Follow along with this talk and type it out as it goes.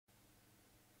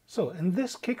So in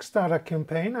this Kickstarter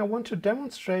campaign I want to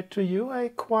demonstrate to you a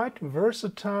quite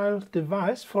versatile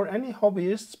device for any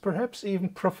hobbyists, perhaps even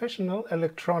professional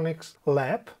electronics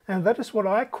lab. And that is what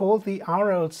I call the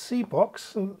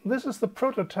RLC-Box. This is the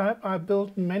prototype I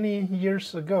built many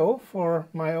years ago for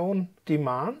my own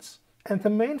demands. And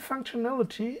the main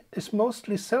functionality is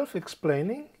mostly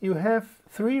self-explaining. You have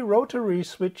 3 rotary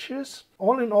switches,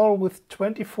 all in all with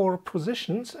 24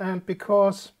 positions, and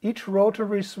because each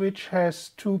rotary switch has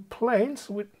 2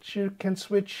 planes which you can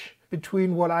switch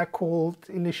between what I called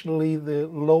initially the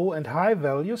low and high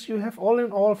values, you have all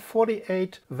in all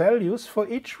 48 values for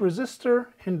each resistor,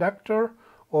 inductor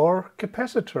or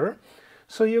capacitor.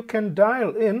 So you can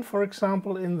dial in, for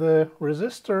example, in the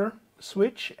resistor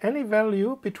switch any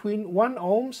value between 1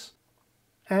 ohms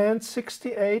and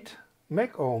 68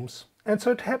 meg ohms. And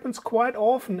so it happens quite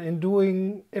often in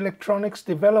doing electronics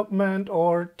development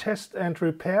or test and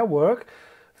repair work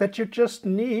that you just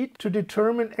need to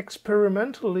determine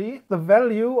experimentally the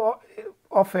value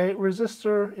of a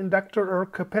resistor, inductor or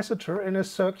capacitor in a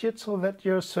circuit so that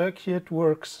your circuit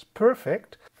works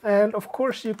perfect. And of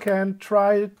course you can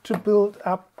try to build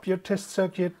up your test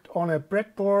circuit on a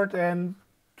breadboard and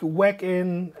to whack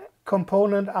in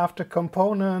component after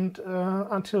component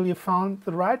until you found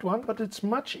the right one, but it's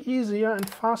much easier and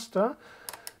faster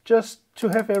just to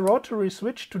have a rotary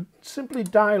switch to simply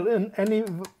dial in any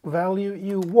value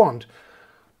you want.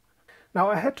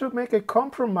 Now I had to make a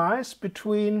compromise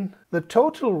between the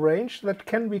total range that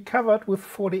can be covered with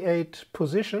 48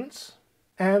 positions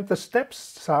and the step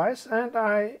size, and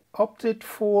I opted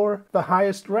for the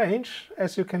highest range.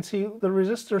 As you can see, the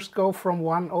resistors go from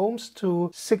 1 ohms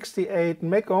to 68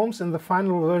 meg ohms. In the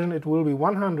final version it will be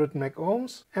 100 meg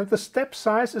ohms. And the step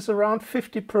size is around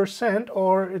 50%,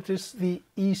 or it is the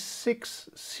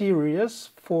E6 series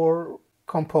for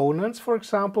components. For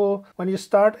example, when you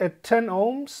start at 10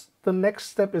 ohms, the next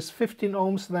step is 15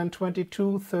 ohms, then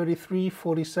 22, 33,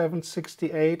 47,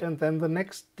 68, and then the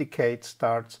next decade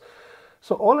starts.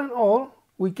 So all in all,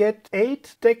 we get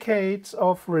 8 decades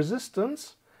of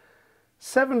resistance,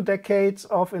 7 decades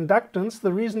of inductance.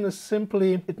 The reason is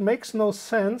simply it makes no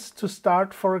sense to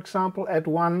start, for example, at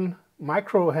 1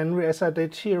 microhenry as I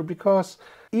did here, because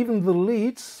even the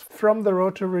leads from the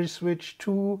rotary switch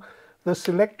to the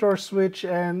selector switch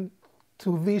and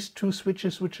to these 2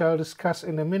 switches, which I'll discuss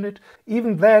in a minute,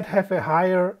 even that have a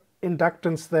higher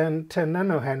inductance than 10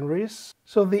 nanohenries.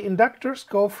 So the inductors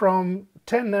go from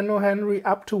 10 nanohenry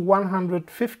up to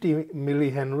 150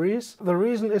 millihenries. The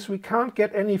reason is we can't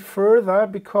get any further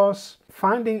because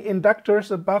finding inductors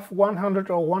above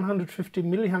 100 or 150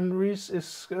 millihenries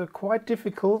is quite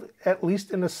difficult, at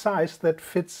least in a size that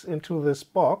fits into this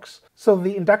box. So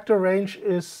the inductor range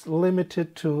is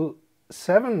limited to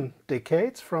 7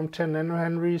 decades, from 10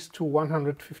 nanohenries to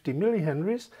 150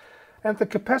 millihenries. And the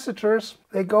capacitors,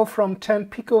 they go from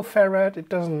 10 picofarad. It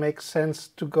doesn't make sense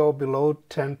to go below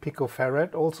 10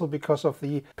 picofarad, also because of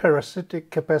the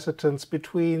parasitic capacitance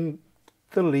between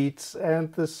the leads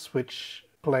and the switch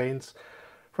planes.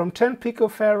 From 10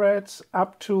 picofarads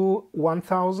up to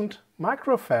 1000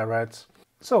 microfarads.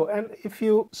 So, and if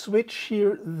you switch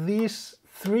here these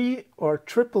 3 or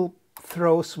triple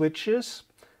throw switches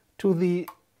to the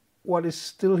what is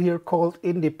still here called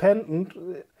independent,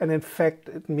 and in fact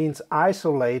it means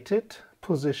isolated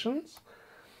positions,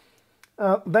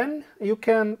 then you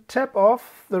can tap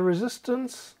off the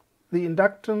resistance, the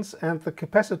inductance and the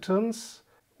capacitance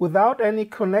without any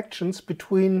connections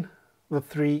between the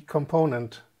 3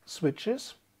 component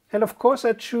switches. And of course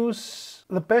I choose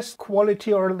the best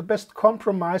quality or the best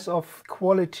compromise of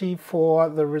quality for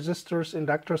the resistors,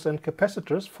 inductors and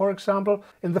capacitors. For example,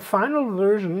 in the final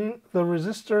version the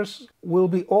resistors will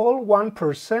be all 1%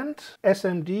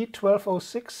 SMD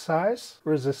 1206 size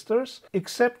resistors,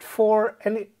 except for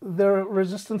the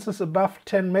resistances above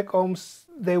 10 meg ohms.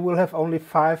 They will have only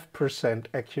 5%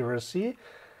 accuracy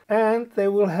and they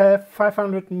will have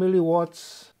 500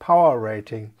 milliwatts power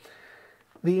rating.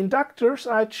 The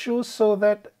inductors I choose so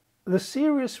that the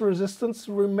series resistance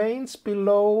remains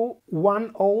below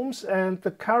 1 ohms and the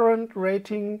current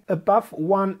rating above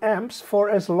 1 amps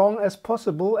for as long as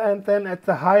possible, and then at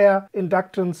the higher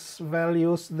inductance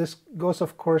values this goes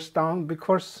of course down,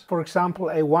 because for example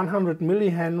a 100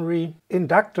 millihenry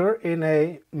inductor in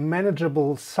a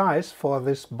manageable size for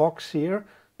this box here,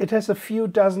 it has a few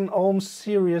dozen ohms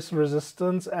series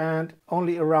resistance and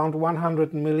only around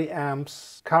 100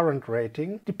 milliamps current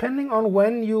rating. Depending on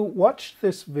when you watch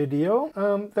this video,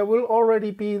 there will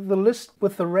already be the list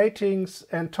with the ratings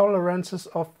and tolerances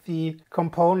of the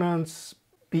components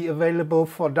be available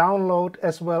for download,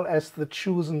 as well as the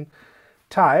chosen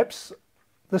types.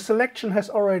 The selection has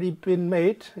already been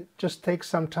made. It just takes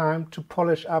some time to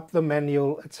polish up the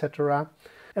manual, etc.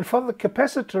 And for the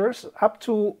capacitors up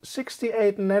to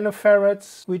 68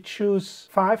 nanofarads, we choose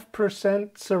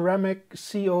 5% ceramic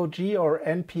COG or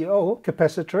NPO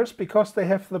capacitors because they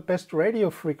have the best radio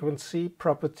frequency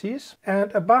properties.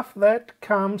 And above that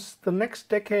comes the next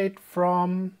decade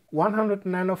from 100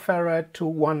 nanofarad to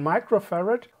 1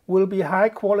 microfarad will be high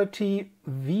quality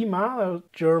VIMA, a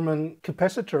German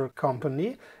capacitor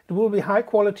company. It will be high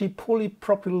quality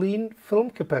polypropylene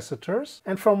film capacitors.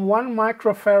 And from 1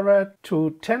 microfarad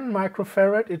to 10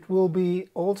 microfarad it will be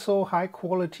also high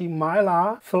quality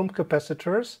Mylar film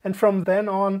capacitors. And from then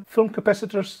on film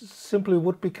capacitors simply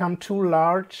would become too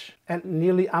large and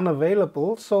nearly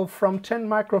unavailable. So from 10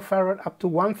 microfarad up to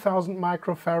 1000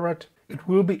 microfarad it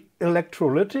will be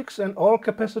electrolytics, and all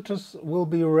capacitors will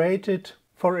be rated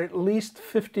for at least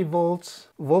 50 volts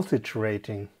voltage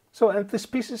rating. So, and this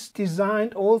piece is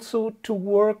designed also to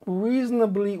work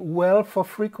reasonably well for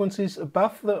frequencies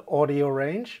above the audio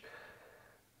range.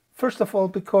 First of all,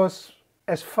 because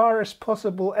as far as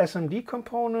possible SMD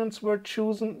components were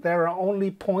chosen. There are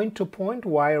only point-to-point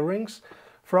wirings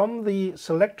from the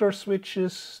selector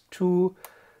switches to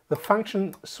the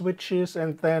function switches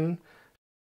and then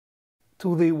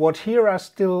to the what here are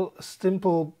still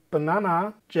simple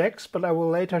banana jacks, but I will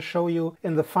later show you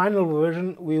in the final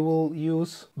version we will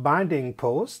use binding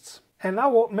posts. And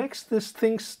now what makes this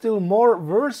thing still more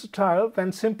versatile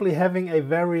than simply having a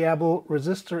variable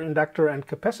resistor, inductor and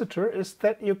capacitor is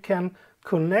that you can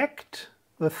connect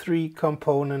the three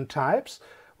component types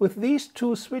with these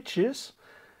two switches.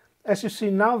 As you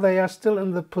see now they are still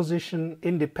in the position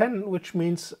independent, which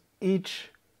means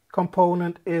each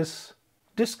component is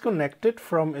disconnected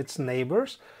from its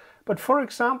neighbors. But for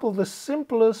example, the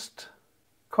simplest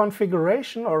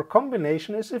configuration or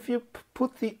combination is if you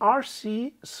put the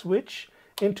RC switch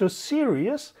into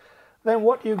series, then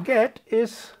what you get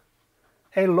is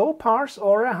a low pass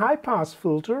or a high pass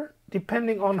filter,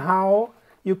 depending on how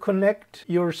you connect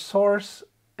your source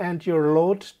and your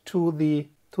load to the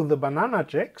banana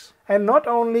jacks. And not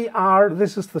only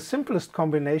this is the simplest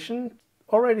combination,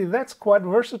 already that's quite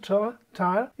versatile.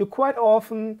 You quite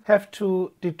often have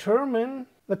to determine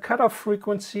the cutoff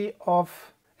frequency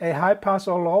of a high pass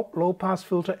or low pass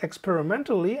filter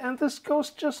experimentally, and this goes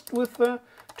just with the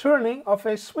turning of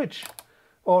a switch,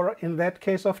 or in that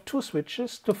case of two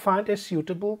switches, to find a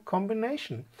suitable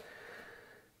combination.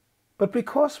 But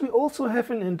because we also have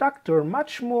an inductor,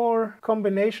 much more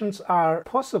combinations are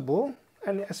possible.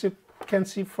 And as you can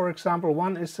see, for example,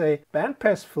 one is a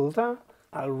bandpass filter.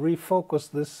 I'll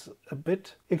refocus this a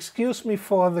bit. Excuse me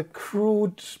for the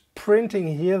crude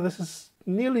printing here. This is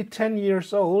nearly 10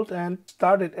 years old and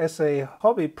started as a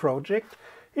hobby project.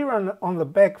 Here on the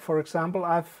back, for example,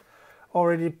 I've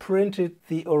already printed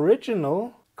the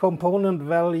original component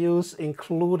values,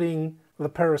 including the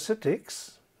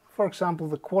parasitics. For example,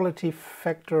 the quality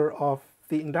factor of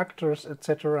the inductors,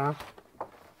 etc.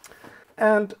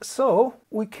 And so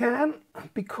we can,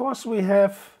 because we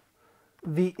have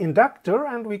the inductor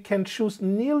and we can choose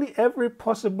nearly every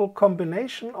possible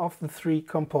combination of the three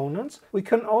components, we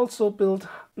can also build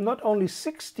not only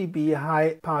 6 dB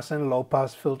high pass and low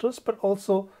pass filters, but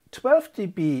also 12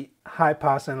 dB high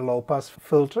pass and low pass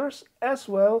filters, as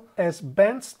well as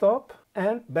band stop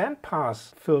and band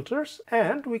pass filters,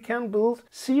 and we can build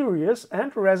series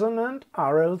and resonant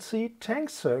RLC tank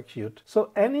circuit.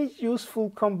 So any useful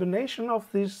combination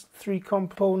of these three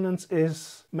components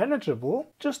is manageable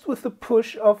just with the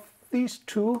push of these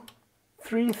two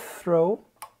 3-throw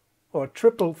or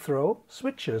triple throw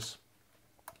switches.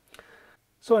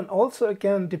 So, and also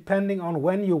again, depending on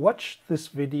when you watch this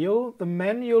video, the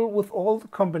manual with all the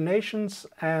combinations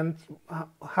and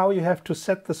how you have to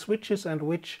set the switches and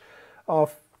which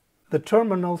of the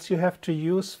terminals you have to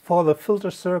use for the filter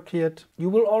circuit, you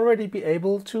will already be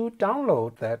able to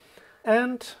download that.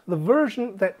 And the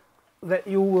version that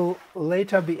you will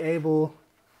later be able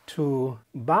to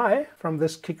buy from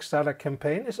this Kickstarter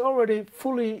campaign is already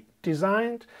fully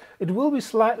designed. It will be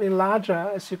slightly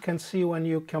larger, as you can see when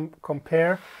you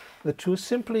compare the two,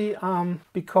 simply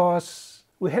because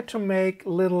we had to make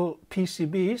little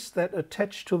PCBs that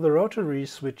attach to the rotary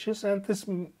switches, and this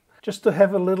just to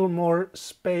have a little more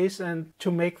space and to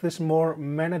make this more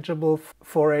manageable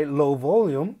for a low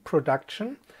volume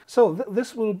production. So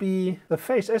this will be the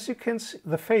face, as you can see,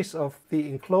 the face of the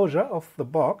enclosure of the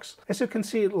box. As you can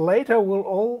see, later will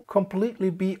all completely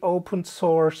be open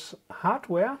source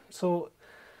hardware. So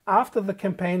after the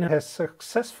campaign has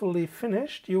successfully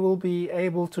finished, you will be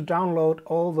able to download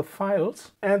all the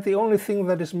files. And the only thing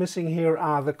that is missing here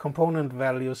are the component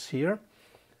values here.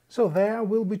 So there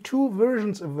will be two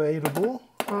versions available.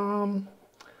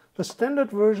 The standard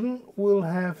version will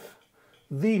have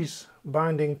these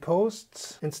binding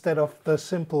posts instead of the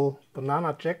simple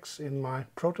banana jacks in my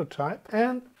prototype.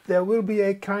 And there will be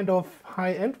a kind of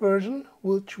high-end version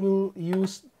which will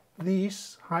use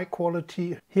these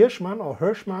high-quality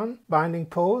Hirschmann binding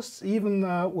posts, even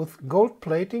with gold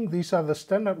plating. These are the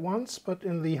standard ones, but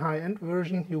in the high-end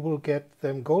version you will get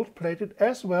them gold-plated,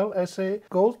 as well as a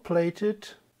gold-plated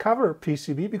cover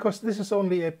PCB, because this is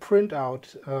only a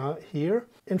printout here.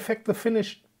 In fact, the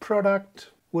finished product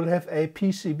will have a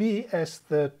PCB as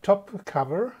the top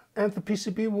cover, and the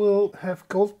PCB will have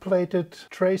gold-plated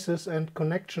traces and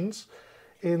connections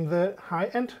in the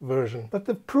high-end version. But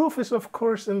the proof is of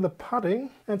course in the pudding,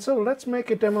 and so let's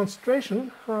make a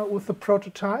demonstration with the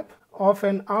prototype of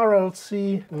an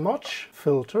RLC notch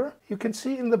filter. You can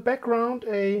see in the background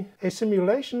a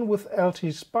simulation with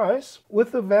LT-Spice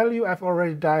with the value I've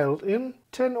already dialed in,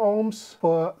 10 ohms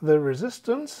for the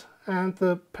resistance, and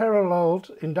the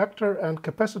paralleled inductor and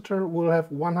capacitor will have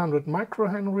 100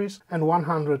 microhenries and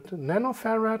 100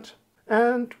 nanofarad.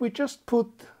 And we just put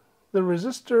the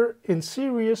resistor in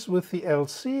series with the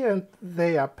LC, and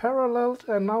they are paralleled.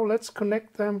 And now let's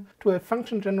connect them to a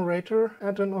function generator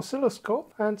and an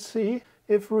oscilloscope and see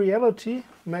if reality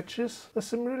matches the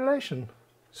simulation.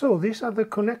 So these are the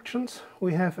connections.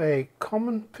 We have a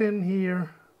common pin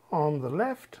here on the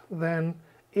left, then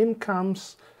in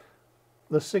comes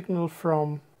the signal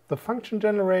from the function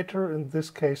generator, in this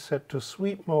case set to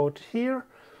sweep mode here,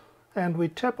 and we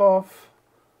tap off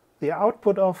the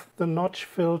output of the notch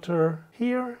filter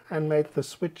here and make the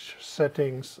switch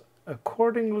settings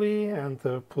accordingly and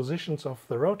the positions of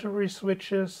the rotary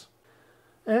switches.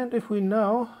 And if we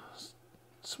now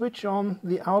switch on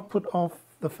the output of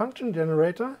the function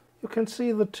generator, you can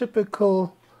see the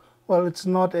typical, well, it's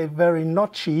not a very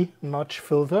notchy notch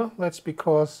filter. That's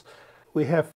because we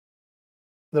have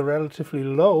the relatively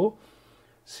low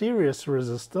series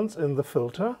resistance in the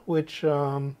filter, which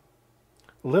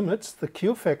limits the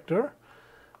Q factor.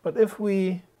 But if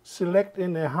we select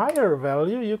in a higher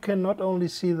value, you can not only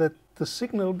see that the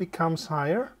signal becomes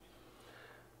higher,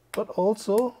 but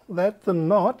also that the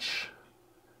notch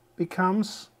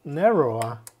becomes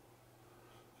narrower.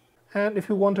 And if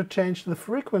you want to change the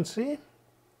frequency,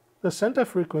 the center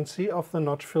frequency of the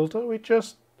notch filter, we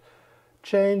just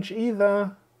change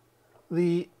either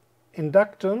the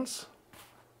inductance,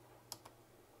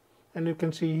 and you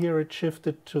can see here it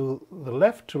shifted to the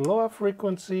left to lower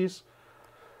frequencies,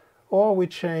 or we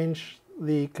change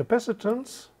the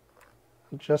capacitance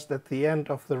just at the end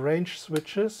of the range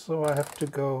switches, so I have to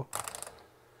go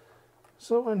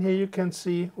so, and here you can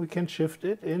see we can shift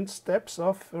it in steps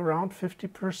of around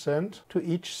 50% to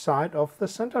each side of the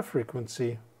center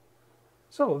frequency.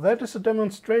 So that is a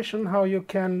demonstration how you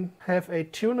can have a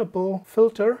tunable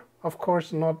filter. Of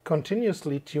course not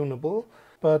continuously tunable,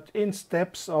 but in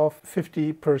steps of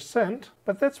 50%.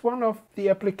 But that's one of the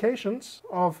applications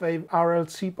of a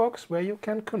RLC box, where you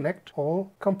can connect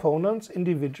all components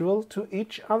individual to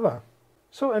each other.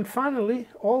 So, and finally,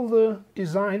 all the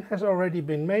design has already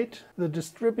been made. The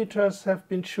distributors have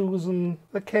been chosen,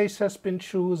 the case has been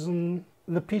chosen,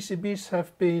 the PCBs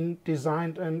have been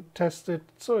designed and tested,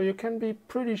 so you can be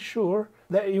pretty sure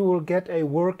that you will get a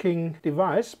working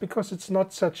device, because it's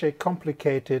not such a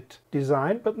complicated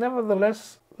design. But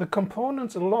nevertheless, the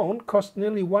components alone cost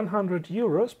nearly 100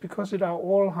 euros, because it are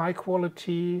all high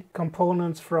quality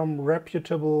components from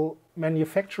reputable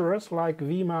manufacturers like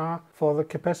Vima for the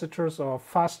capacitors or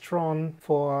Fastron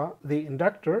for the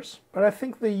inductors. But I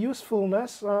think the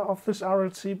usefulness of this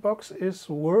RLC box is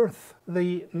worth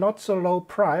the not so low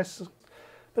price.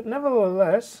 But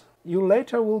nevertheless, you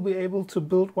later will be able to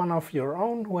build one of your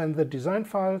own when the design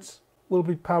files will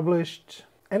be published.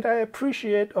 And I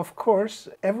appreciate, of course,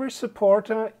 every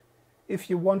supporter. If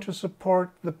you want to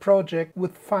support the project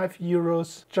with 5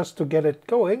 euros just to get it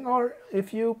going, or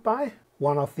if you buy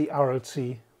one of the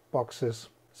RLC boxes.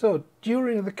 So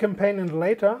during the campaign and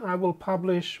later, I will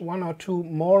publish 1 or 2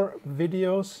 more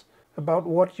videos about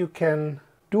what you can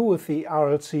do with the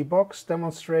RLC box,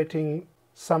 demonstrating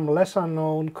some lesser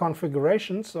known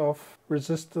configurations of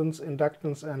resistance,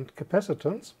 inductance and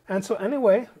capacitance. And so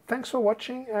anyway, thanks for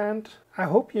watching, and I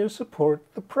hope you support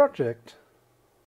the project.